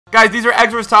Guys, these are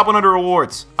Exra's top 100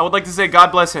 rewards. I would like to say God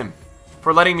bless him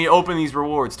for letting me open these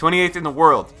rewards. 28th in the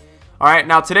world. Alright,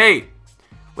 now today,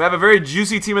 we have a very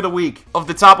juicy team of the week of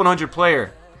the top 100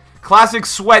 player. Classic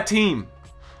sweat team.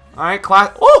 Alright,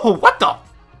 oh, what the?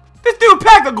 This dude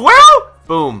packed Aguero?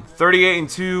 Boom. 38 and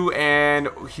 2, and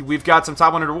we've got some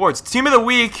top 100 rewards. Team of the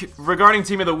week, regarding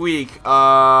team of the week,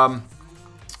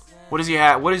 what does he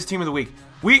have? What is team of the week?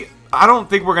 I don't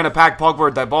think we're going to pack Pogba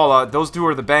or Dybala. Those two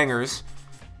are the bangers.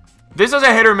 This is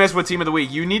a hit or miss with team of the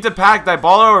week. You need to pack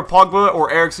Dybala or Pogba or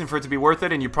Eriksen for it to be worth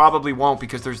it, and you probably won't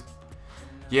because there's...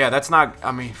 Yeah, that's not...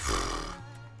 I mean...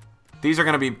 These are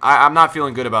going to be... I'm not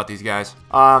feeling good about these guys.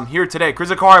 Here today,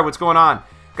 Krizakari, what's going on?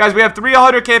 Guys, we have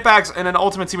 300k packs and an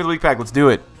ultimate team of the week pack. Let's do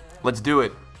it. Let's do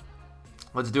it.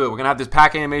 Let's do it. We're going to have this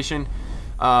pack animation.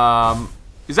 Is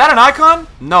that an icon?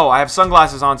 No, I have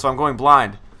sunglasses on, so I'm going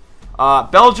blind.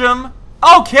 Belgium.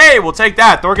 Okay, we'll take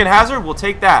that. Thorgan Hazard, we'll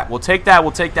take that. We'll take that,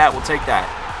 we'll take that, we'll take that.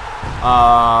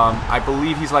 I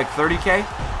believe he's like 30k,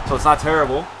 so it's not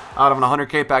terrible. Out of an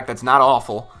 100k pack, that's not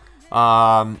awful.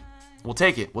 We'll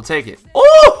take it. We'll take it.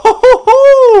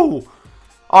 Oh!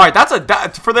 Alright,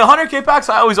 for the 100k packs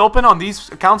I always open on these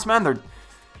accounts, man, they're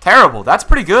terrible. That's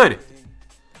pretty good.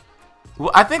 Well,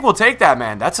 I think we'll take that,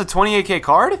 man. That's a 28k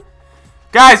card?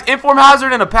 Guys, Inform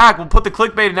Hazard in a pack. We'll put the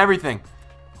clickbait and everything.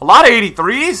 A lot of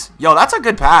 83s? Yo, that's a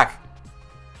good pack.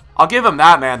 I'll give him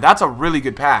that, man. That's a really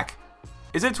good pack.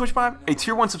 Is it Twitch Prime? A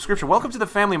tier 1 subscription. Welcome to the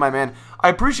family, my man. I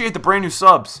appreciate the brand new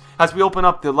subs as we open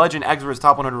up the Legend Exra's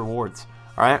top 100 rewards.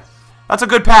 Alright? That's a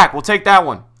good pack. We'll take that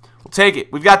one. We'll take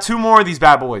it. We've got 2 more of these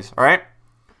bad boys. Alright?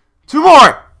 2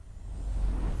 more!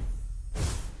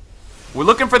 We're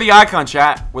looking for the icon,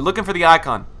 chat. We're looking for the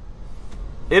icon.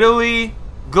 Italy,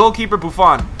 goalkeeper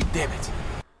Buffon. Damn it.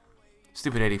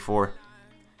 Stupid 84.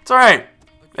 It's alright.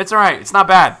 It's alright. It's not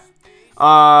bad.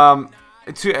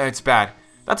 It's bad.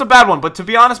 That's a bad one, but to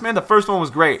be honest, man, the first one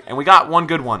was great, and we got one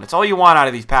good one. That's all you want out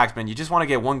of these packs, man. You just want to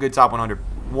get one good top 100,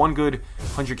 one good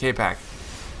 100k pack.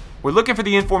 We're looking for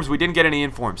the informs. We didn't get any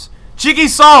informs. Cheeky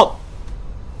Salt!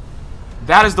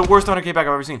 That is the worst 100k pack I've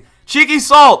ever seen. Cheeky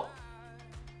Salt!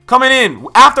 Coming in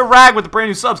after Rag with the brand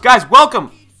new subs. Guys,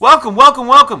 welcome. Welcome, welcome,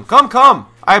 welcome. Come, come.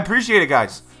 I appreciate it,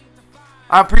 guys.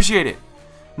 I appreciate it.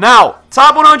 Now,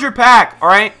 top 100 pack,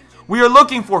 alright? We are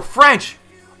looking for French,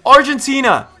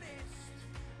 Argentina.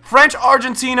 French,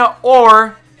 Argentina,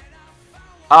 or...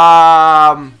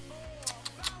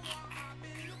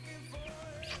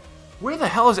 Where the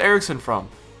hell is Eriksen from?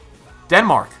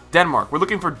 Denmark. Denmark. We're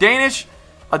looking for Danish,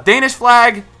 a Danish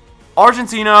flag,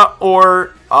 Argentina,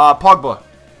 or Pogba.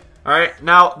 Alright,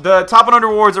 now, the top 100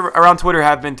 rewards around Twitter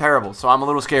have been terrible, so I'm a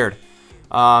little scared,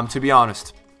 to be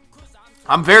honest.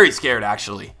 I'm very scared,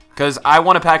 actually, because I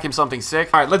want to pack him something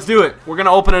sick. Alright, let's do it. We're going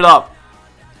to open it up.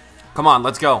 Come on,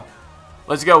 let's go.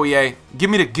 Let's go, EA. Give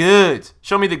me the goods.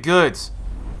 Show me the goods.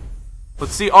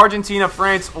 Let's see, Argentina,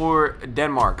 France, or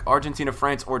Denmark. Argentina,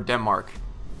 France, or Denmark.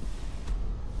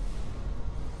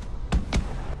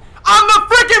 I'm the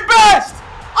freaking best!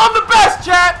 I'm the best,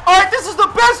 chat! Alright, this is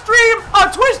the best stream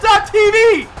on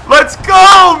Twitch.tv! Let's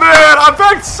go, man! I've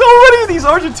packed so many of these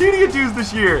Argentinian dudes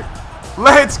this year.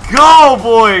 Let's go,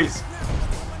 boys!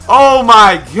 Oh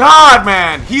my god,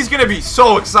 man! He's gonna be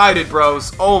so excited,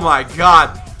 bros. Oh my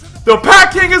god. The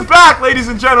Pack King is back, ladies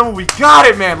and gentlemen. We got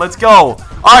it, man. Let's go.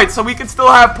 Alright, so we can still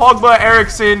have Pogba,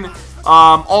 Eriksen,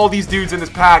 all these dudes in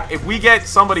this pack. If we get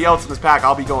somebody else in this pack,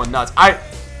 I'll be going nuts.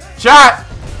 Chat!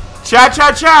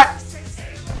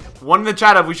 One in the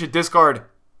chat if we should discard.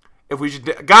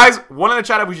 Guys, one in the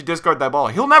chat if we should discard that ball.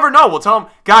 He'll never know. We'll tell him,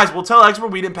 guys, we'll tell Expert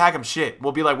we didn't pack him shit.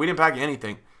 We'll be like, we didn't pack you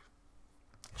anything.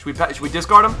 Should we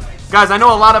discard him? Guys, I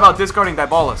know a lot about discarding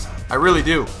Dybalas. I really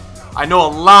do. I know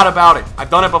a lot about it. I've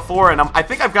done it before, and I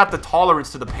think I've got the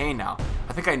tolerance to the pain now.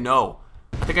 I think I know.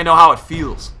 I think I know how it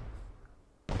feels.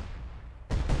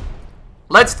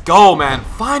 Let's go, man.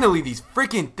 Finally, these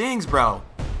freaking things, bro.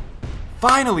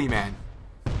 Finally, man.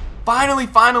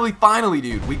 Finally,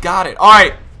 dude. We got it. All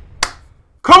right.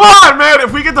 Come on, man.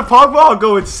 If we get the Pogba, I'll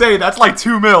go insane. That's like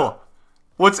 2 mil.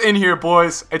 What's in here,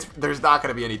 boys? There's not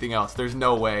going to be anything else. There's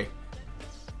no way.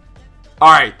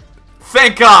 All right.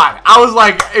 Thank God. I was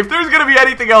like, if there's going to be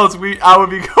anything else, I would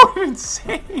be going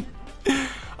insane.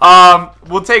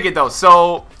 We'll take it, though.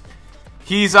 So,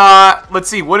 he's, let's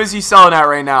see. What is he selling at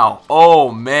right now?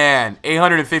 Oh, man.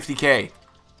 850K.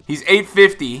 He's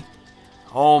 850.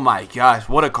 Oh, my gosh.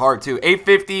 What a card, too.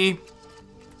 850.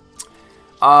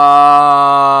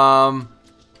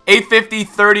 850,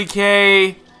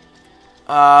 30K.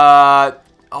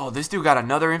 Oh, this dude got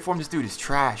another inform. This dude is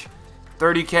trash.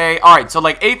 30K. All right, so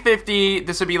like 850.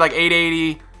 This would be like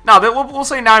 880. No, we'll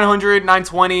say 900,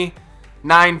 920.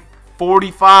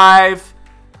 945.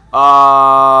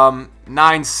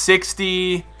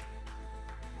 960.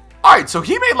 Alright, so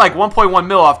he made like 1.1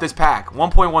 mil off this pack.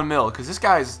 1.1 mil. Because this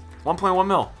guy's 1.1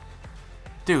 mil.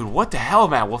 Dude, what the hell,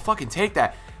 man? We'll fucking take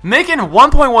that. Making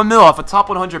 1.1 mil off a top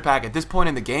 100 pack at this point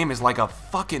in the game is like a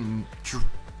fucking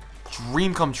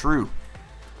dream come true.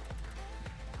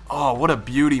 Oh, what a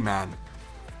beauty, man.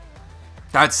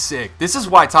 That's sick. This is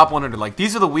why top 100, like,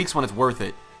 these are the weeks when it's worth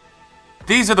it.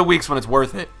 These are the weeks when it's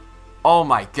worth it. Oh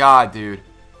my god, dude.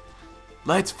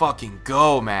 Let's fucking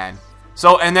go, man.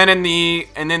 So, and then in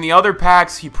the other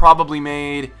packs, he probably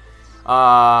made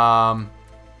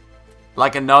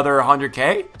like another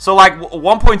 100K. So like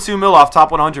 1.2 mil off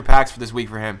top 100 packs for this week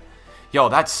for him. Yo,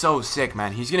 that's so sick,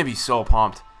 man. He's gonna be so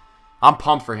pumped. I'm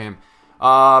pumped for him.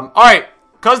 All right,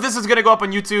 cause this is gonna go up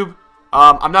on YouTube.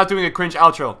 I'm not doing a cringe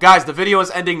outro, guys. The video is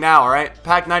ending now. All right,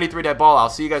 pack 93 that ball. I'll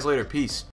see you guys later. Peace.